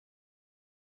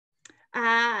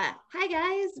Hi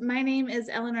guys, my name is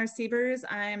Eleanor Siebers.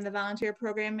 I'm the volunteer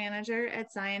program manager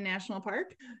at Zion National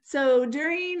Park. So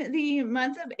during the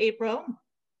month of April,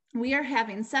 we are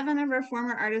having 7 of our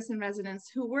former artists in residence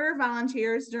who were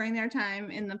volunteers during their time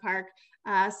in the park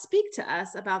speak to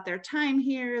us about their time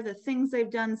here, the things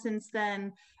they've done since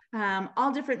then,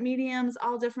 all different mediums,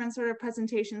 all different sort of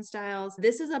presentation styles.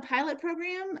 This is a pilot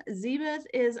program. Zebith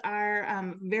is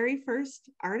our very first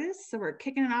artist, so we're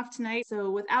kicking it off tonight.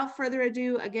 So without further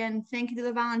ado, again, thank you to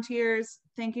the volunteers.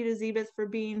 Thank you to Zebith for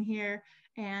being here,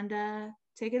 and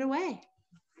take it away.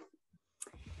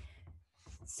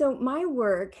 So my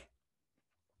work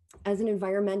as an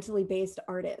environmentally based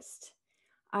artist,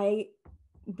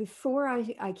 before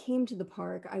I came to the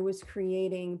park, I was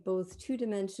creating both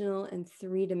 2-dimensional and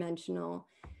 3-dimensional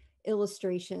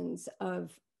illustrations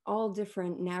of all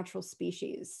different natural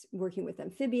species, working with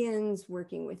amphibians,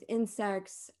 working with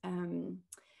insects,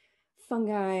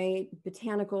 fungi,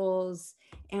 botanicals,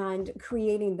 and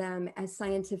creating them as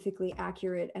scientifically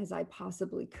accurate as I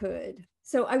possibly could.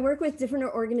 So I work with different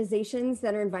organizations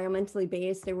that are environmentally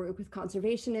based. I work with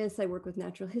conservationists, I work with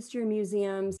natural history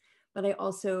museums, but I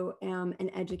also am an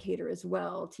educator as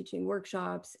well, teaching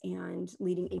workshops and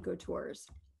leading eco tours.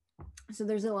 So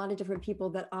there's a lot of different people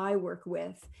that I work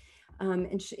with,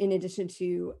 in addition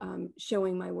to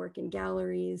showing my work in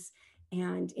galleries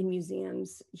and in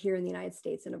museums here in the United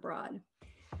States and abroad.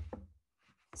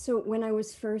 So when I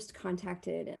was first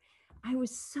contacted, I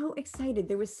was so excited.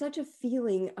 There was such a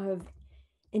feeling of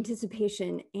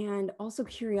anticipation and also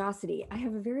curiosity. I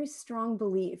have a very strong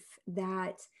belief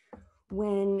that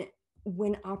when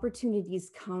opportunities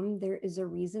come, there is a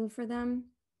reason for them.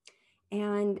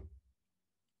 And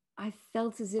I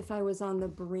felt as if I was on the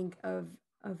brink of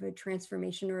a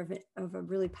transformation or of a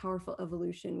really powerful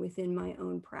evolution within my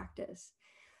own practice.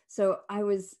 So I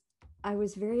was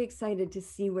very excited to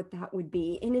see what that would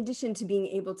be. In addition to being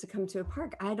able to come to a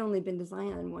park, I'd only been to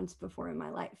Zion once before in my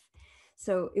life.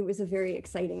 So it was a very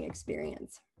exciting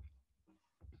experience.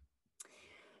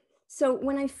 So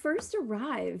when I first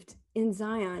arrived in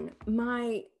Zion,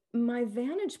 my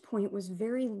vantage point was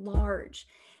very large.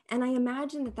 And I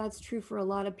imagine that that's true for a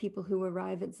lot of people who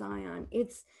arrive at Zion.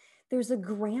 There's a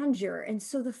grandeur. And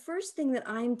so the first thing that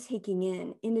I'm taking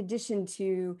in addition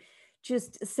to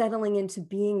just settling into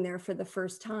being there for the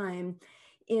first time,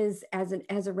 is as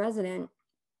a resident,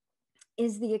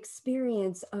 is the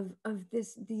experience of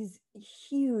these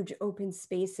huge open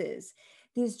spaces,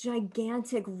 these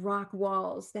gigantic rock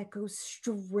walls that go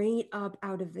straight up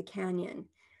out of the canyon.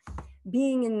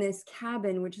 Being in this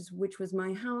cabin, which was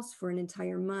my house for an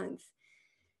entire month,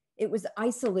 it was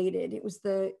isolated. It was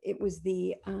the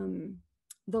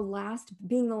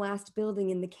last building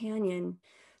in the canyon.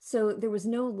 So there was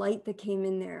no light that came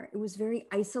in there. It was very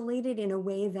isolated in a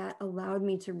way that allowed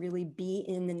me to really be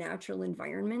in the natural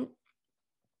environment.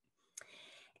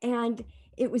 And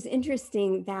it was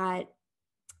interesting that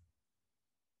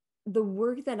the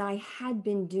work that I had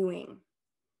been doing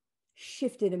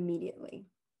shifted immediately.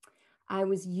 I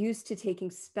was used to taking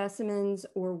specimens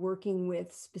or working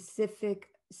with specific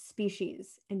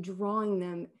species and drawing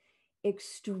them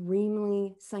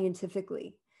extremely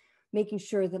scientifically, making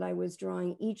sure that I was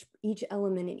drawing each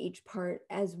element in each part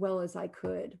as well as I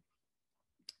could.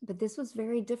 But this was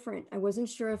very different. I wasn't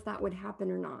sure if that would happen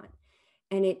or not.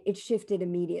 And it shifted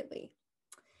immediately.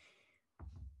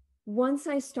 Once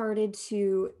I started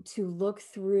to look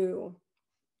through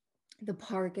the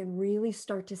park and really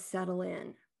start to settle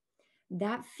in,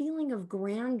 that feeling of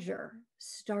grandeur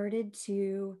started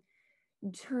to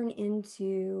turn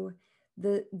into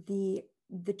the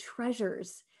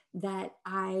treasures that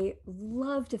I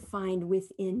love to find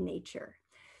within nature.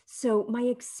 So my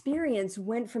experience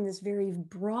went from this very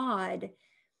broad,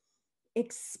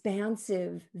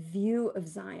 expansive view of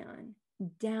Zion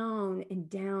down and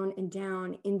down and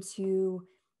down into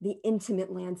the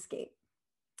intimate landscape.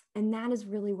 And that is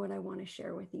really what I want to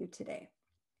share with you today.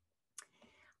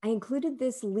 I included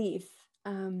this leaf,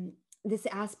 this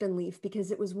aspen leaf,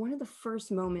 because it was one of the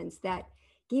first moments that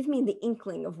gave me the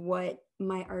inkling of what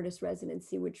my artist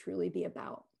residency would truly be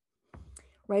about.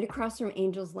 Right across from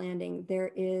Angel's Landing,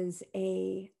 there is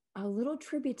a little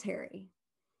tributary.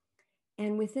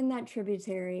 And within that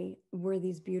tributary were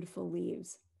these beautiful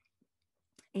leaves.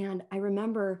 And I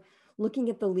remember looking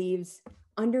at the leaves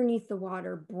underneath the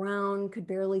water, brown, could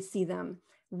barely see them,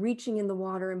 reaching in the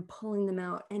water and pulling them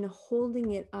out and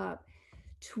holding it up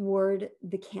toward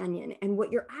the canyon. And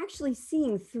what you're actually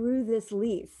seeing through this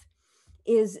leaf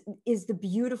is the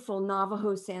beautiful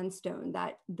Navajo sandstone,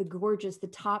 that the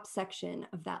top section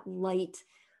of that light,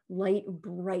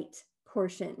 bright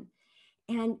portion.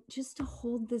 And just to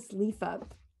hold this leaf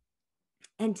up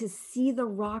and to see the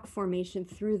rock formation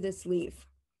through this leaf.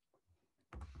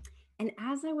 And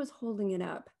as I was holding it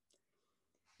up,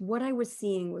 what I was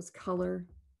seeing was color,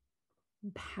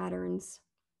 patterns,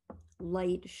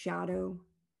 light, shadow.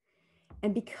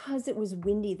 And because it was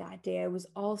windy that day, I was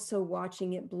also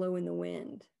watching it blow in the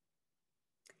wind.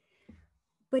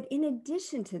 But in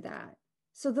addition to that,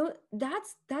 so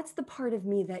that's the part of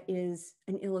me that is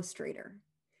an illustrator,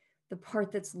 the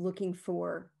part that's looking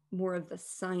for more of the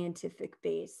scientific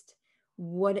based.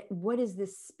 What is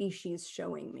this species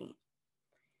showing me?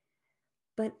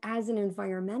 But as an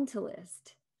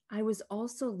environmentalist, I was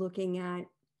also looking at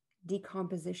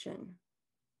decomposition.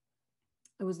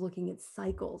 I was looking at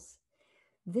cycles.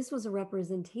 This was a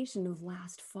representation of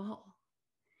last fall,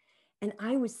 and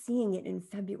I was seeing it in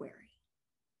February.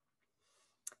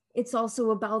 It's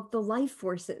also about the life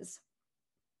forces.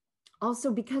 Also,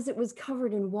 because it was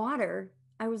covered in water,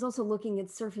 I was also looking at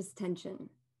surface tension,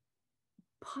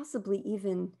 possibly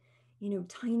even,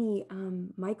 tiny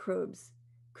microbes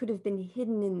could have been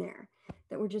hidden in there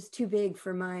that were just too big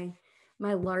for my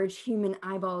large human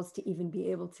eyeballs to even be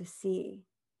able to see.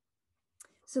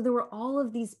 So there were all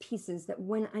of these pieces that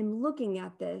when I'm looking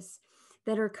at this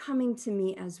that are coming to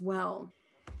me as well.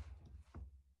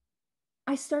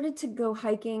 I started to go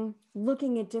hiking,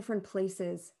 looking at different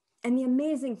places. And the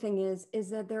amazing thing is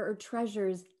that there are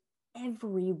treasures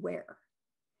everywhere.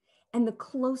 And the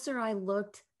closer I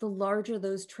looked, the larger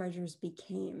those treasures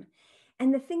became.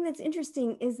 And the thing that's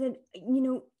interesting is that,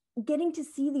 getting to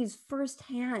see these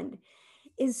firsthand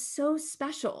is so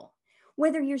special.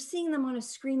 Whether you're seeing them on a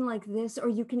screen like this, or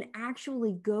you can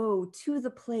actually go to the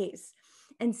place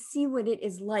and see what it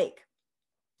is like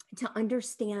to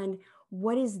understand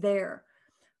what is there,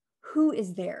 who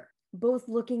is there, both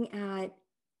looking at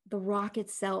the rock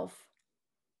itself,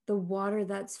 the water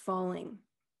that's falling,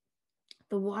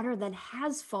 the water that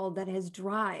has fallen, that has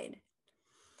dried,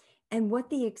 and what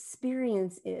the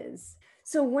experience is.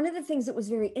 So one of the things that was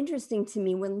very interesting to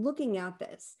me when looking at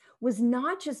this was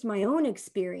not just my own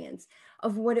experience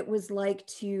of what it was like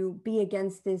to be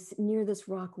against this, near this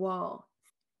rock wall,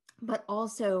 but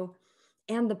also,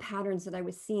 and the patterns that I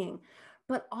was seeing,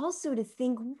 but also to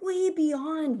think way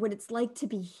beyond what it's like to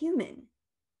be human.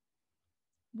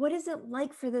 What is it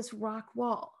like for this rock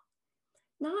wall?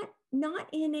 Not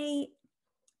in a,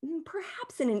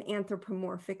 perhaps in an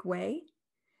anthropomorphic way,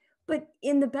 but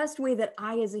in the best way that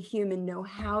I as a human know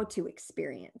how to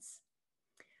experience.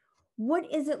 What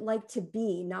is it like to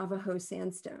be Navajo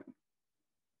sandstone?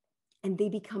 And they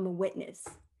become a witness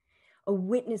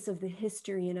of the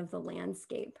history and of the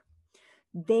landscape.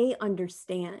 They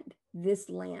understand this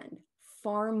land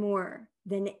far more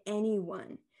than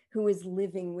anyone who is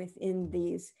living within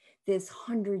this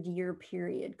 100-year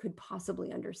period could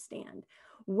possibly understand.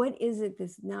 What is it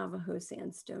this Navajo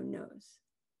sandstone knows?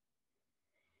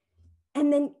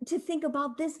 And then to think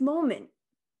about this moment,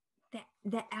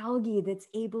 the algae that's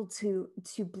able to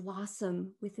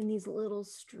blossom within these little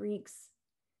streaks,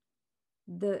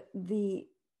 the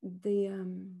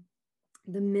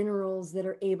minerals that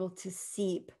are able to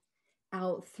seep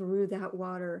out through that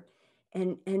water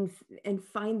and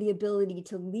find the ability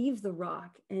to leave the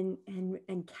rock and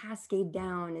cascade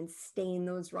down and stain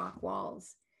those rock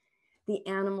walls. The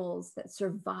animals that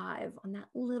survive on that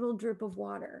little drip of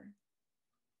water.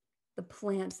 The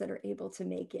plants that are able to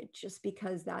make it just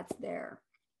because that's there.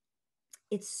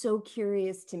 It's so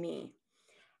curious to me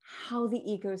how the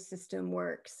ecosystem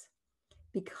works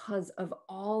because of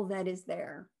all that is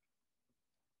there.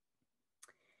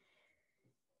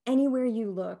 Anywhere you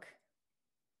look,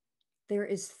 there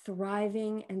is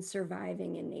thriving and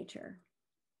surviving in nature.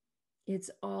 It's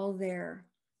all there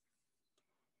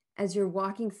as you're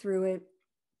walking through it.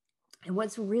 And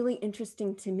what's really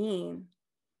interesting to me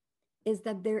is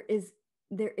that there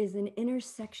is an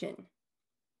intersection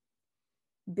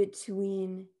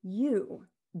between you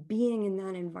being in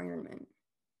that environment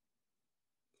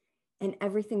and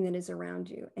everything that is around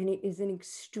you. And it is an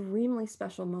extremely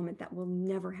special moment that will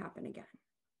never happen again.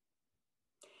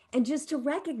 And just to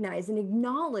recognize and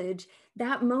acknowledge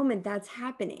that moment that's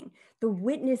happening, the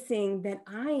witnessing that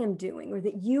I am doing or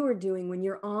that you are doing when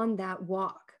you're on that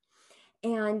walk,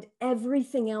 and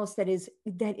everything else that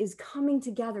is coming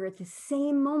together at the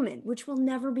same moment, which will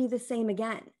never be the same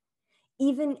again.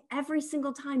 Even every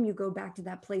single time you go back to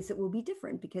that place, it will be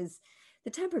different because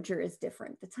the temperature is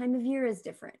different, the time of year is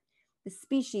different, the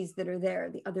species that are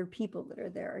there, the other people that are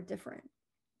there are different.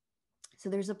 So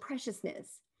there's a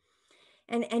preciousness.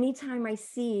 And anytime I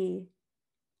see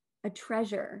a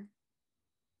treasure,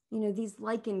 these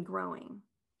lichen growing,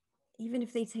 even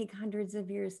if they take hundreds of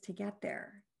years to get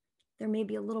there, there may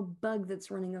be a little bug that's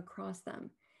running across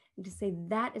them. and to say,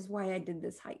 that is why I did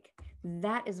this hike.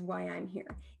 That is why I'm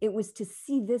here. It was to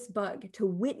see this bug, to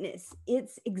witness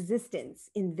its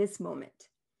existence in this moment.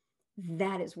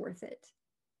 That is worth it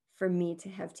for me to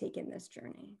have taken this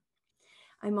journey.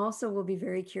 I'm also will be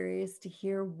very curious to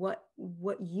hear what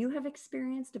you have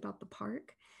experienced about the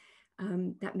park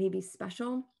that may be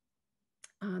special,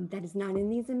 that is not in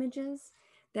these images,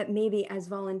 that maybe as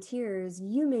volunteers,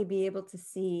 you may be able to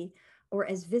see, or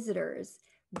as visitors,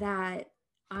 that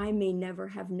I may never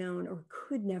have known or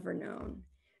could never known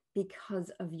because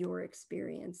of your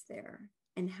experience there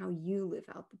and how you live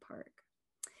out the park.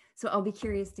 So I'll be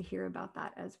curious to hear about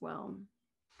that as well.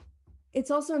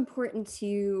 It's also important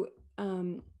to,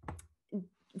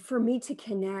 for me to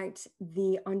connect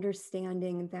the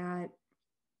understanding that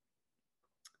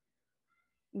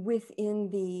within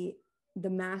the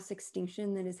mass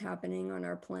extinction that is happening on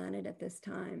our planet at this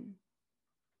time,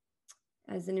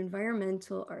 as an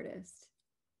environmental artist,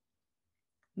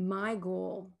 my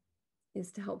goal is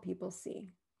to help people see.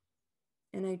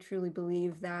 And I truly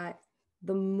believe that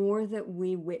the more that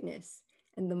we witness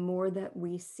and the more that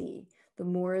we see, the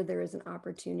more there is an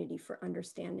opportunity for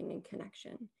understanding and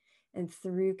connection. And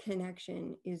through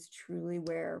connection is truly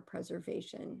where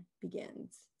preservation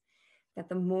begins. That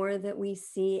the more that we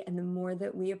see and the more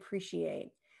that we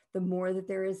appreciate, the more that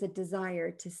there is a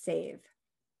desire to save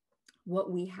what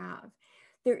we have.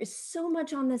 There is so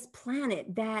much on this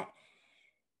planet that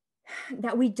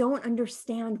we don't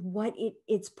understand what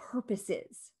its purpose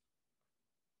is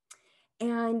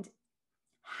and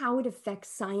how it affects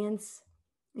science.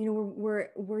 You know,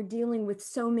 we're dealing with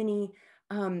so many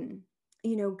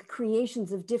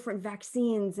creations of different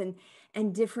vaccines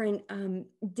and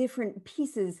different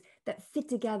pieces that fit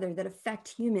together that affect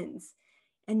humans.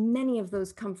 And many of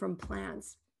those come from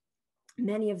plants.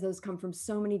 Many of those come from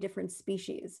so many different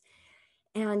species.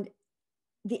 And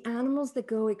the animals that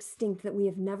go extinct that we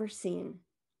have never seen,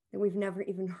 that we've never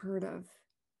even heard of,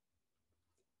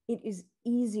 it is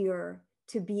easier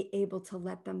to be able to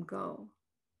let them go,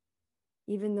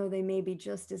 even though they may be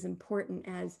just as important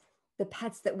as the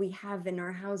pets that we have in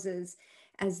our houses,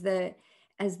 as the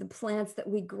plants that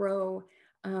we grow,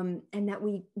 and that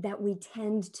we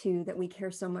tend to, that we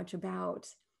care so much about.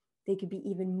 They could be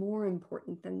even more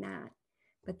important than that,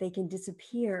 but they can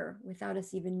disappear without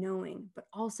us even knowing, but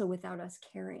also without us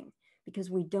caring, because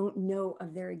we don't know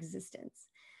of their existence.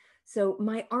 So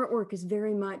my artwork is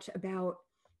very much about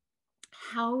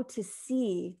how to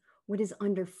see what is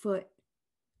underfoot.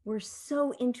 We're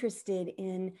so interested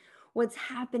in what's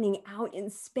happening out in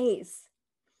space,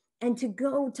 and to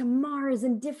go to Mars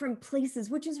and different places,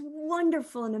 which is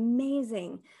wonderful and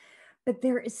amazing. But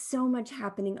there is so much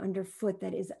happening underfoot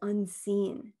that is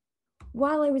unseen.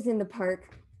 While I was in the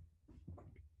park,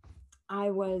 I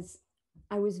was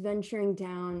venturing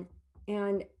down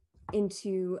and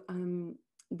into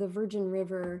the Virgin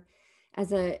River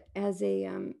as an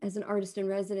artist in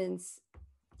residence.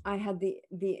 I had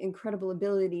the incredible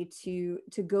ability to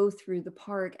go through the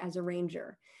park as a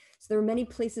ranger. So there were many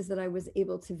places that I was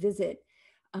able to visit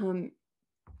and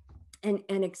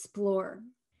explore.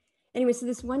 Anyway, so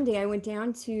this one day I went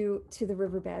down to the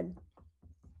riverbed,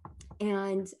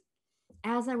 and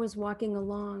as I was walking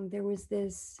along, there was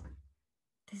this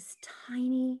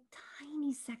tiny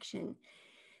section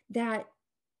that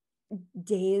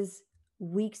days,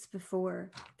 weeks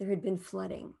before, there had been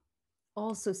flooding.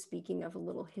 Also speaking of a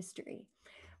little history,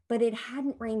 but it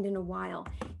hadn't rained in a while.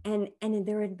 And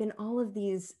there had been all of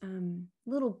these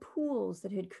little pools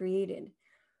that had created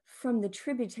from the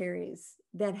tributaries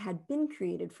that had been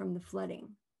created from the flooding.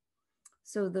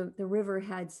 So the river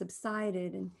had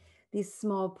subsided, and these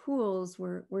small pools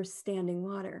were standing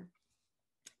water.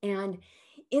 And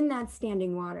in that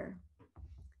standing water,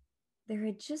 there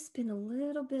had just been a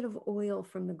little bit of oil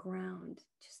from the ground,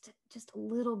 just a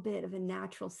little bit of a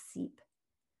natural seep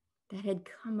that had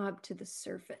come up to the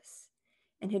surface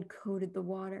and had coated the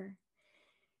water.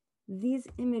 These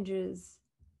images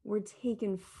were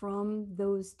taken from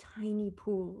those tiny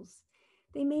pools.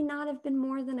 They may not have been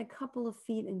more than a couple of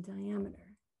feet in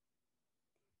diameter,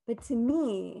 but to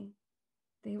me,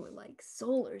 they were like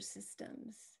solar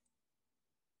systems.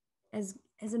 As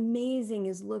amazing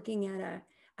as looking at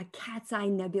a cat's eye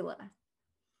nebula,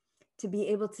 to be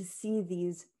able to see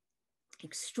these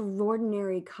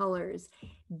extraordinary colors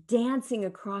dancing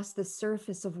across the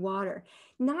surface of water,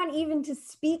 not even to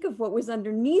speak of what was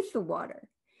underneath the water,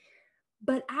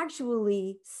 but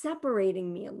actually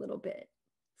separating me a little bit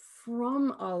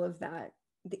from all of that,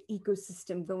 the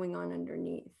ecosystem going on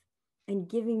underneath, and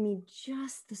giving me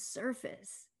just the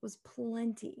surface was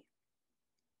plenty.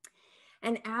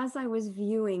 And as I was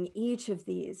viewing each of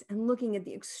these and looking at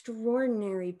the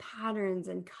extraordinary patterns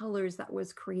and colors that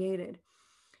was created,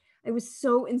 I was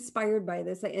so inspired by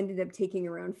this. I ended up taking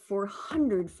around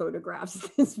 400 photographs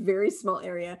of this very small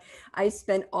area. I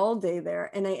spent all day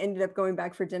there, and I ended up going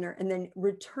back for dinner and then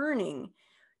returning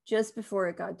just before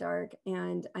it got dark.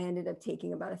 And I ended up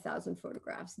taking about 1,000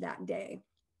 photographs that day.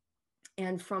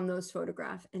 And from those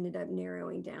photographs, ended up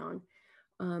narrowing down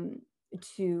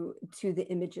to the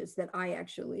images that I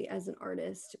actually, as an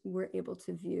artist, were able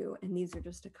to view. And these are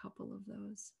just a couple of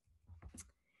those.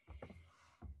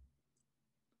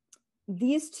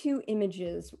 These two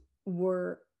images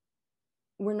were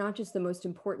not just the most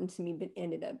important to me, but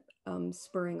ended up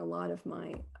spurring a lot of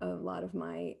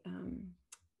my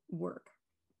work.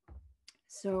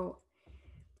 So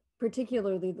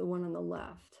particularly the one on the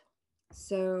left.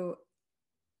 So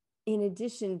in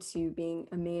addition to being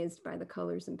amazed by the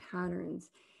colors and patterns,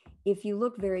 if you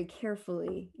look very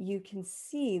carefully, you can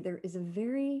see there is a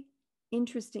very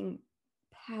interesting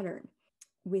pattern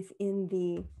within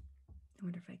the, I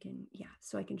wonder if I can, yeah,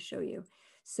 so I can show you.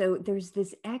 So there's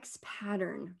this X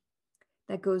pattern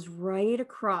that goes right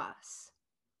across.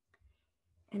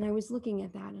 And I was looking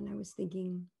at that and I was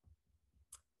thinking,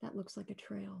 that looks like a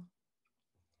trail.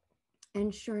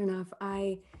 And sure enough,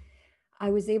 I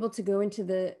was able to go into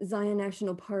the Zion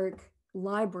National Park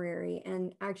library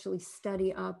and actually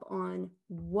study up on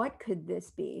what could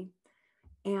this be,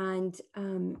 and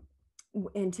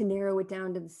to narrow it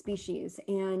down to the species.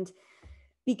 And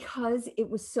because it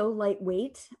was so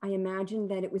lightweight, I imagined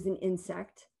that it was an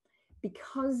insect.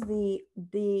 Because the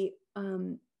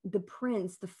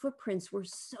footprints were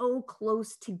so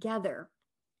close together,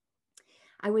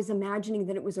 I was imagining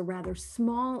that it was a rather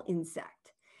small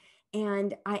insect.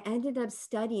 And I ended up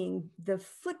studying the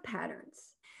foot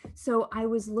patterns. So I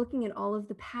was looking at all of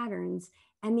the patterns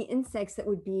and the insects that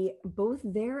would be both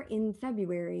there in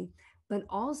February, but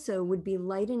also would be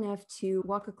light enough to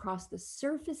walk across the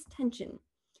surface tension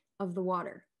of the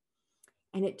water.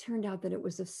 And it turned out that it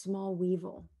was a small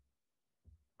weevil.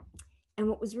 And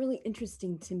what was really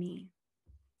interesting to me,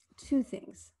 two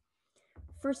things.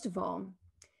 First of all,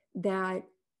 that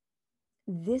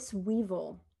this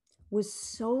weevil was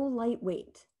so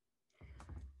lightweight.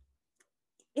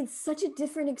 It's such a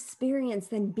different experience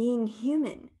than being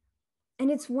human. And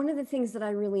it's one of the things that I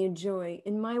really enjoy.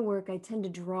 In my work, I tend to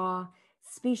draw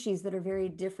species that are very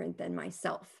different than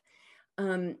myself.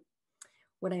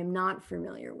 What I am not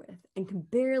familiar with and can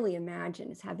barely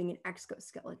imagine is having an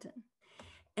exoskeleton.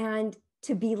 And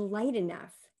to be light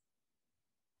enough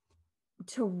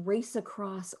to race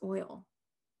across oil,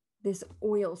 this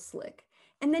oil slick,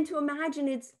 and then to imagine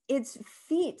its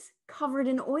feet covered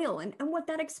in oil and what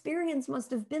that experience must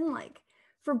have been like,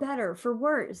 for better, for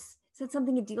worse. Is that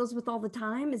something it deals with all the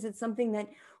time? Is it something that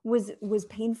was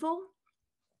painful?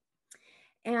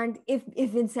 And if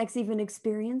insects even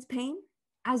experience pain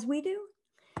as we do?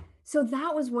 So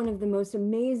that was one of the most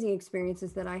amazing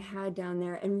experiences that I had down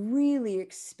there, and really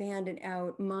expanded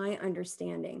out my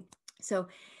understanding. So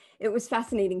it was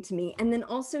fascinating to me. And then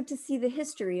also to see the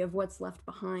history of what's left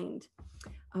behind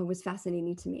was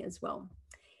fascinating to me as well.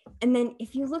 And then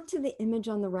if you look to the image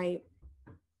on the right,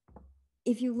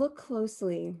 if you look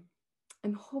closely,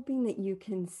 I'm hoping that you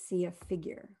can see a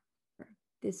figure.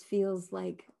 This feels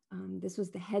like, this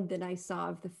was the head that I saw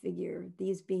of the figure,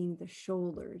 these being the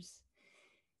shoulders,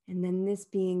 and then this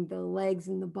being the legs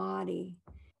and the body.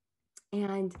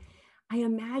 And I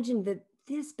imagined that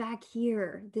this back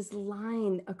here, this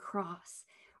line across,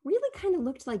 really kind of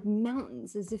looked like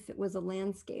mountains, as if it was a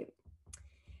landscape.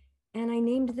 And I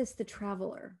named this the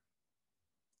Traveler.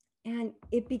 And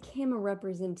it became a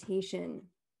representation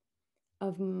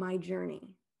of my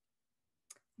journey.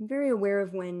 I'm very aware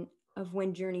of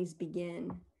when journeys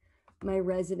begin. My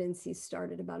residency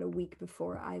started about a week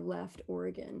before I left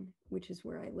Oregon, which is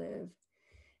where I live.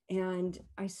 And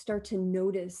I start to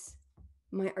notice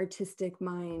my artistic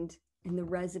mind and the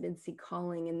residency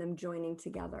calling and them joining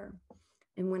together.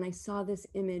 And when I saw this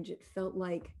image, it felt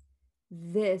like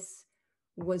this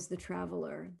was the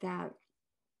traveler that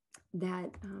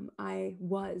I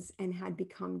was and had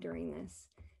become during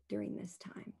this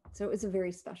time. So it was a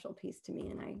very special piece to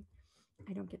me, and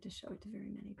I don't get to show it to very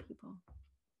many people.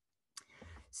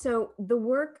 So the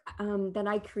work that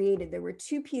I created, there were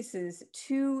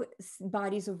two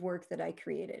bodies of work that I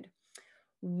created.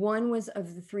 One was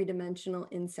of the three-dimensional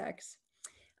insects.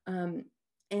 And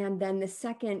then the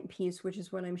second piece, which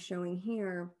is what I'm showing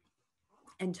here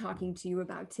and talking to you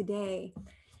about today,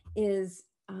 is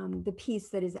the piece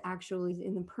that is actually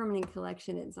in the permanent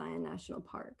collection at Zion National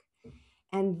Park.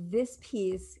 And this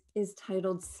piece is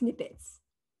titled Snippets.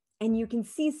 And you can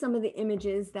see some of the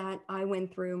images that I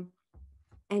went through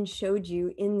and showed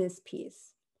you in this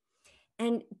piece.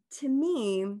 And to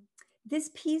me, this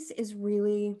piece is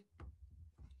really,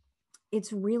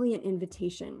 it's really an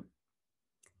invitation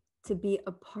to be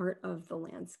a part of the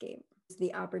landscape. It's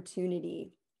the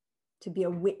opportunity to be a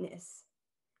witness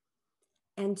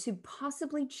and to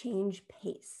possibly change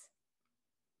pace.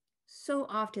 So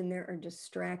often there are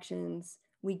distractions.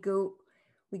 We go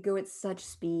at such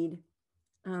speed.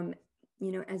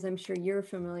 You know, as I'm sure you're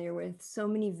familiar with, so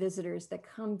many visitors that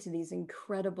come to these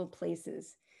incredible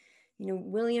places. You know,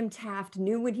 William Taft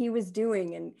knew what he was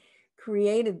doing and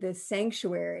created this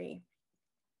sanctuary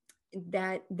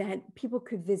that people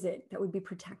could visit, that would be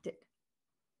protected.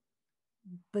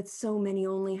 But so many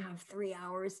only have 3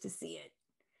 hours to see it,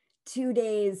 2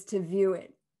 days to view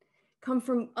it, come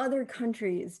from other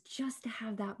countries just to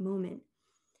have that moment.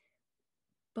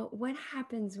 But what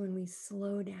happens when we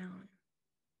slow down?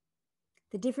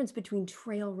 The difference between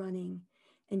trail running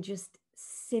and just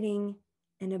sitting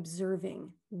and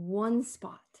observing one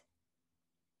spot,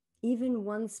 even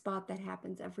one spot that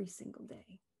happens every single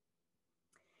day.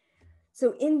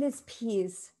 So in this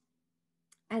piece,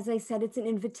 as I said, it's an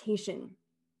invitation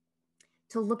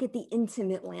to look at the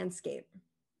intimate landscape.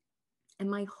 And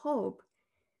my hope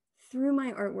through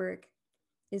my artwork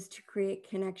is to create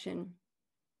connection,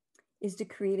 is to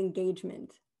create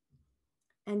engagement,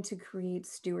 and to create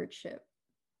stewardship,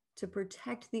 to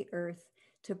protect the earth,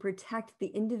 to protect the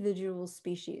individual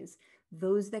species,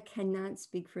 those that cannot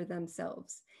speak for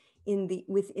themselves,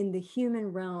 within the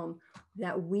human realm,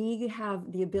 that we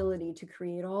have the ability to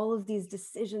create all of these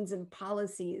decisions and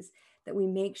policies that we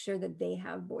make sure that they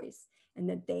have voice and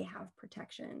that they have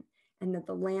protection and that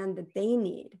the land that they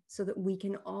need so that we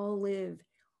can all live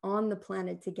on the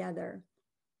planet together,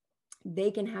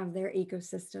 they can have their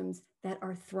ecosystems that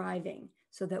are thriving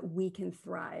so that we can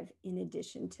thrive in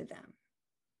addition to them.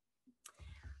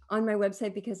 On my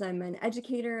website, because I'm an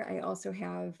educator, I also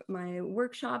have my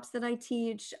workshops that I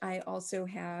teach. I also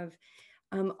have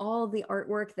all the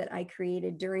artwork that I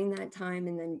created during that time,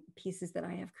 and then pieces that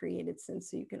I have created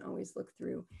since, so you can always look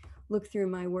through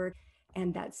my work,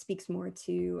 and that speaks more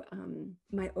to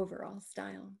my overall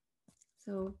style.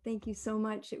 So thank you so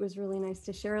much. It was really nice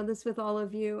to share this with all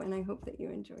of you, and I hope that you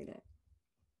enjoyed it.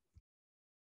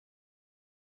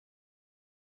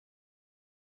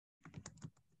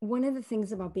 One of the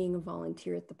things about being a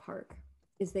volunteer at the park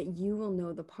is that you will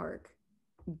know the park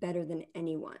better than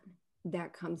anyone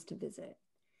that comes to visit.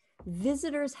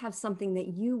 Visitors have something that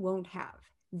you won't have.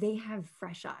 They have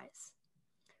fresh eyes,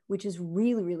 which is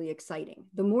really, really exciting.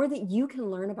 The more that you can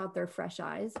learn about their fresh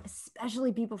eyes,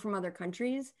 especially people from other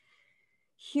countries,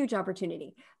 huge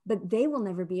opportunity, but they will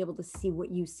never be able to see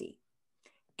what you see.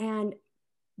 And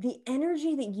the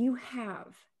energy that you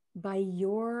have by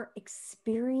your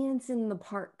experience in the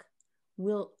park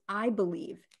will, I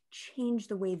believe, change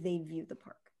the way they view the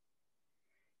park.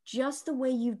 Just the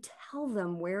way you tell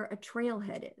them where a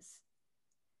trailhead is.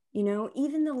 You know,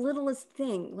 even the littlest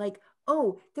thing, like,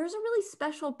 oh, there's a really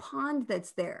special pond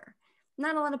that's there.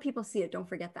 Not a lot of people see it, don't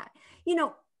forget that. You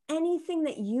know, anything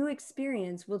that you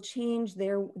experience will change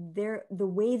the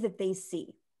way that they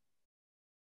see.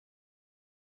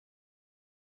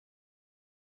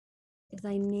 Is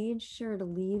I made sure to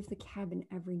leave the cabin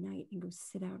every night and go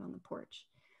sit out on the porch,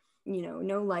 you know,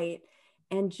 no light,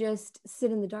 and just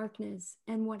sit in the darkness.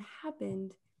 And what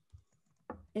happened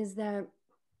is that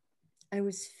I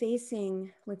was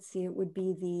facing, let's see, it would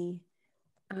be the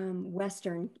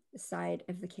western side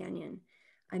of the canyon.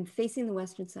 I'm facing the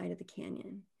western side of the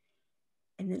canyon.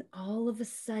 And then all of a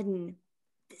sudden,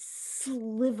 this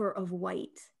sliver of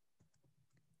white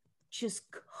just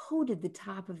coated the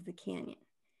top of the canyon.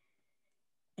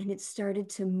 And it started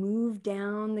to move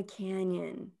down the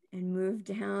canyon and move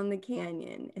down the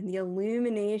canyon. And the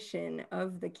illumination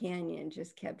of the canyon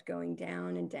just kept going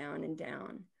down and down and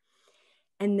down.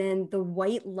 And then the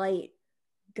white light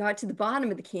got to the bottom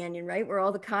of the canyon, right, where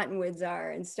all the cottonwoods are,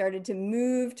 and started to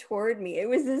move toward me. It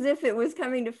was as if it was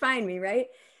coming to find me, right?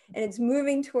 And it's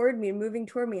moving toward me and moving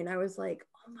toward me. And I was like,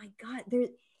 oh my God, there's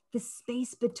the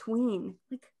space between.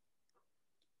 Like,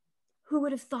 who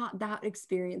would have thought that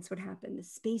experience would happen? The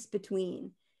space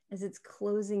between, as it's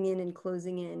closing in and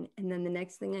closing in. And then the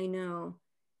next thing I know,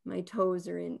 my toes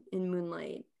are in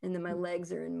moonlight, and then my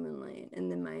legs are in moonlight,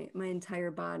 and then my entire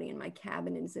body and my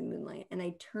cabin is in moonlight. And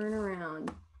I turn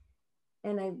around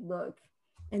and I look,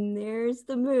 and there's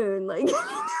the moon, like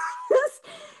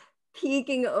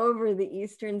peeking over the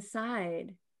eastern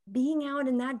side. Being out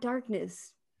in that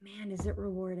darkness, man, is it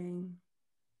rewarding.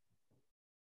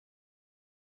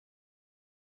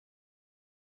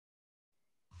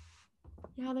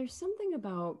 Yeah, there's something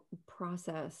about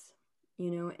process,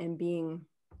 and being,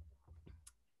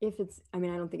 I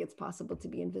mean, I don't think it's possible to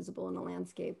be invisible in a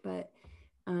landscape, but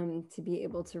to be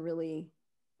able to really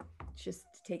just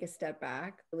take a step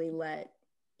back, really let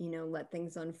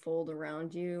things unfold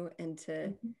around you, and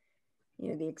to,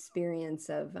 the experience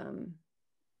of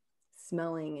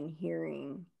smelling and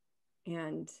hearing,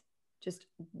 and just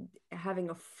having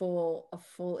a full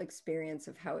experience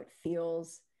of how it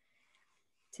feels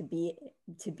to be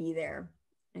there,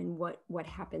 and what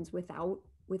happens without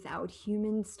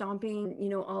human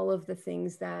stomping, all of the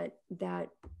things that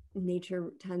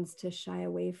nature tends to shy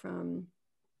away from.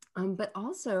 But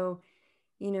also,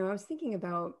 I was thinking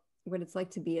about what it's like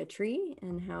to be a tree,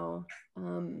 and how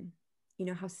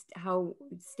how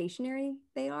stationary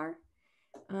they are,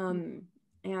 and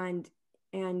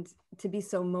to be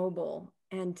so mobile,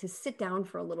 and to sit down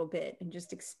for a little bit and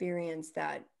just experience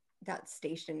that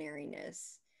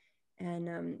stationariness,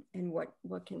 and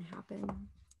what can happen,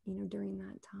 during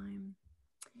that time.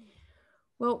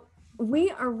 Well,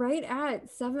 we are right at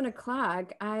 7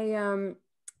 o'clock. I'm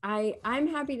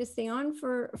happy to stay on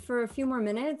for a few more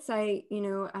minutes. I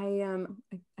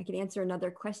could answer another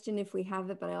question if we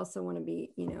have it, but I also want to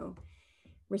be,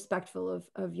 respectful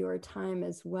of your time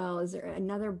as well. Is there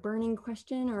another burning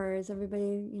question, or is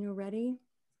everybody, ready?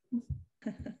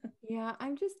 Yeah,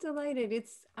 I'm just delighted.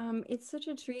 It's such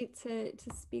a treat to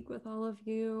speak with all of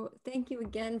you. Thank you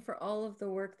again for all of the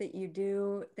work that you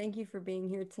do. Thank you for being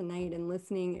here tonight and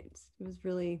listening. It was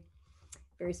really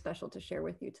very special to share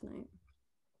with you tonight.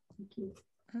 Thank you.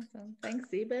 Awesome. Thanks,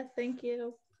 Zebith. Thank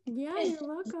you. Yeah, you're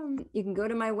welcome. You can go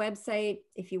to my website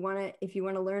if you want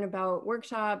to learn about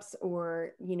workshops,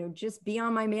 or just be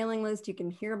on my mailing list. You can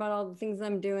hear about all the things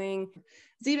I'm doing.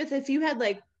 Zebith, if you had,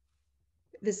 like,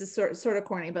 this is sort of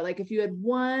corny, but like, if you had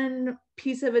one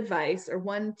piece of advice or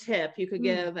one tip you could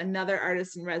give another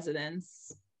artist in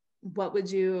residence, what would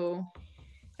you?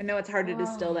 I know it's hard to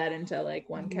distill that into like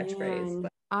one catchphrase.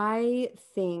 But I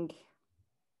think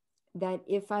that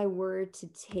if I were to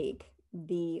take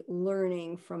the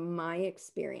learning from my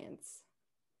experience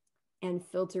and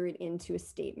filter it into a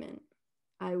statement,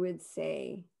 I would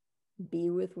say, be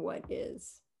with what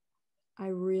is. I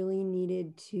really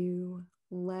needed to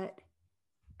let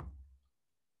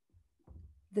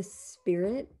the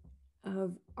spirit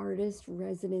of artist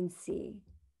residency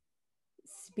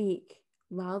speak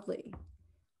loudly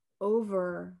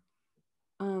over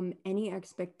any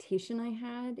expectation I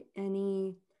had,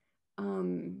 any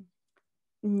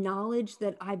knowledge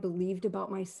that I believed about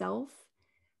myself,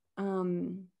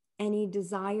 any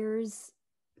desires,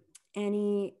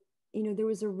 any, there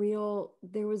was a real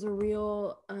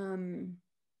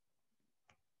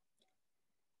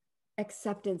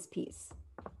acceptance piece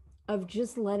of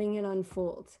just letting it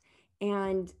unfold.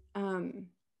 And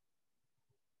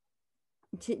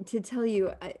to tell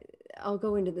you, I'll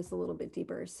go into this a little bit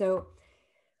deeper. So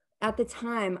at the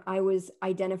time, I was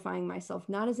identifying myself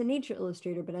not as a nature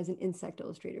illustrator, but as an insect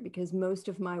illustrator, because most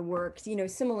of my works,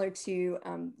 similar to,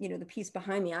 the piece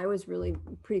behind me, I was really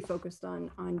pretty focused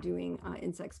on doing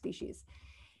insect species,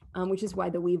 which is why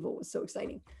the weevil was so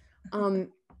exciting.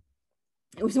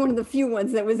 It was one of the few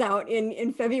ones that was out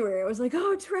in February. I was like,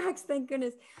 oh, tracks, thank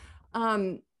goodness.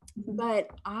 But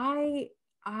I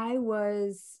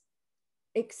was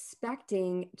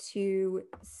expecting to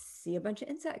see a bunch of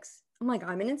insects. I'm like,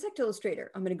 I'm an insect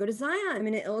illustrator. I'm going to go to Zion. I'm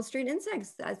going to illustrate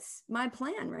insects. That's my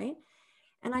plan, right?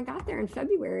 And I got there in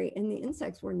February and the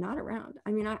insects were not around.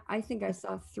 I mean, I think I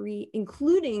saw 3,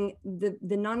 including the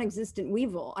non-existent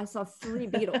weevil. I saw 3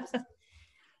 beetles.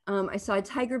 I saw a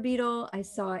tiger beetle. I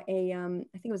saw a,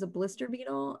 I think it was a blister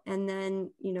beetle, and then,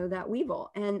 that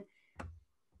weevil. And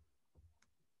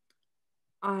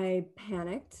I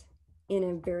panicked in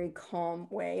a very calm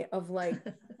way of like,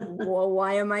 well,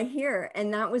 why am I here?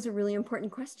 And that was a really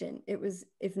important question. It was,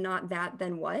 if not that,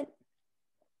 then what?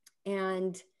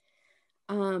 And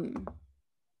I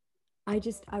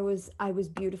was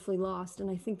beautifully lost. And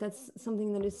I think that's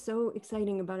something that is so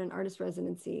exciting about an artist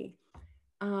residency.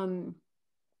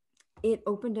 It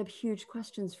opened up huge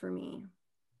questions for me.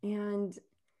 And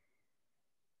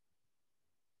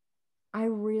I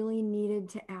really needed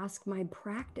to ask my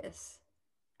practice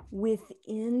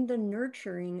within the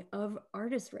nurturing of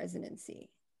artist residency.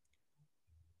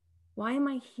 Why am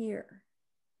I here?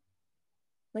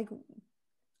 Like,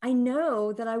 I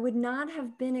know that I would not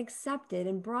have been accepted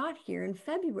and brought here in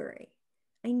February.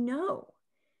 I know,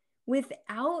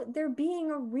 without there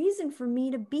being a reason for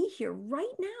me to be here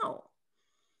right now.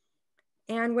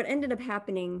 And what ended up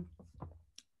happening,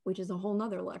 which is a whole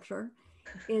nother lecture,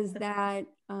 is that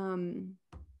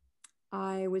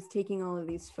I was taking all of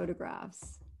these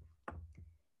photographs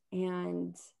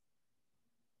And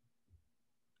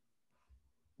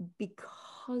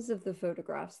because of the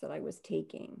photographs that I was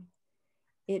taking,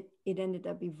 it ended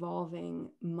up evolving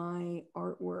my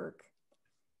artwork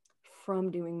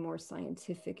from doing more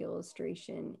scientific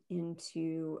illustration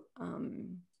into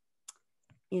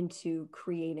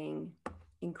creating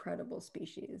incredible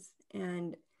species.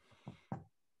 And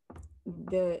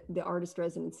the artist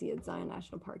residency at Zion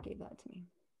National Park gave that to me,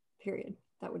 period.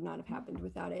 That would not have happened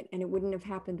without it. And it wouldn't have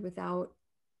happened without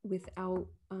the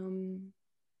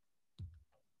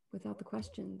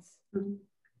questions. Mm-hmm.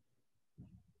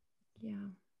 Yeah.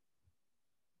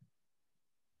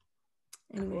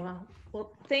 Anyway. Wow.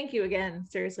 Well, thank you again.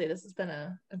 Seriously, this has been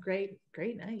a great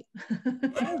night.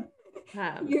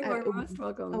 You are most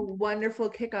welcome. A wonderful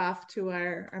kickoff to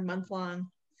our month-long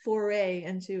foray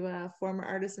into former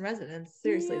artists in residence.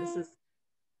 Seriously, Yeah. This is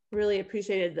really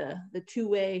appreciated the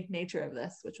two-way nature of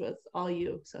this, which was all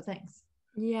you. So thanks.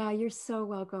 Yeah, you're so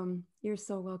welcome. You're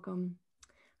so welcome.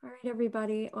 All right,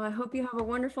 everybody. Well, I hope you have a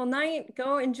wonderful night.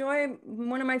 Go enjoy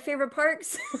one of my favorite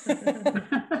parks.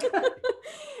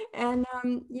 And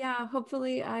yeah,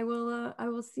 hopefully I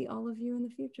will see all of you in the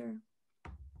future.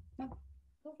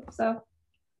 So